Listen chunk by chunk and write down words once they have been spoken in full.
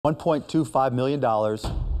$1.25 million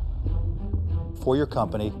for your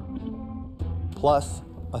company, plus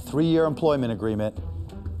a 3-year employment agreement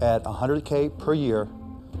at $100K per year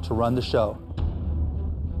to run the show.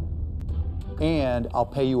 And I'll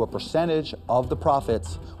pay you a percentage of the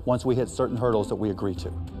profits once we hit certain hurdles that we agree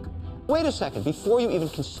to. Wait a second, before you even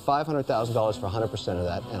 $500,000 for 100% of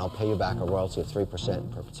that, and I'll pay you back a royalty of 3% in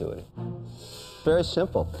perpetuity. Very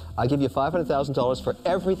simple. I'll give you $500,000 for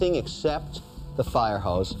everything except the fire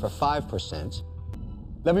hose for 5%.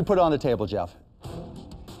 Let me put it on the table, Jeff.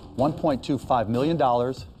 $1.25 million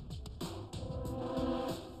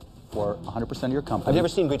for 100% of your company. I've never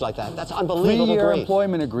seen greed like that. That's unbelievable. 3-year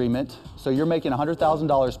employment agreement, so you're making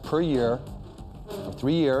 $100,000 per year for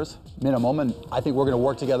 3 years minimum, and I think we're going to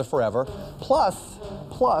work together forever. Plus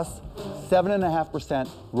 7.5%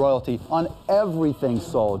 royalty on everything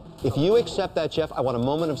sold. If you accept that, Jeff, I want a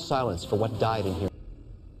moment of silence for what died in here.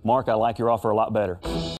 Mark, I like your offer a lot better.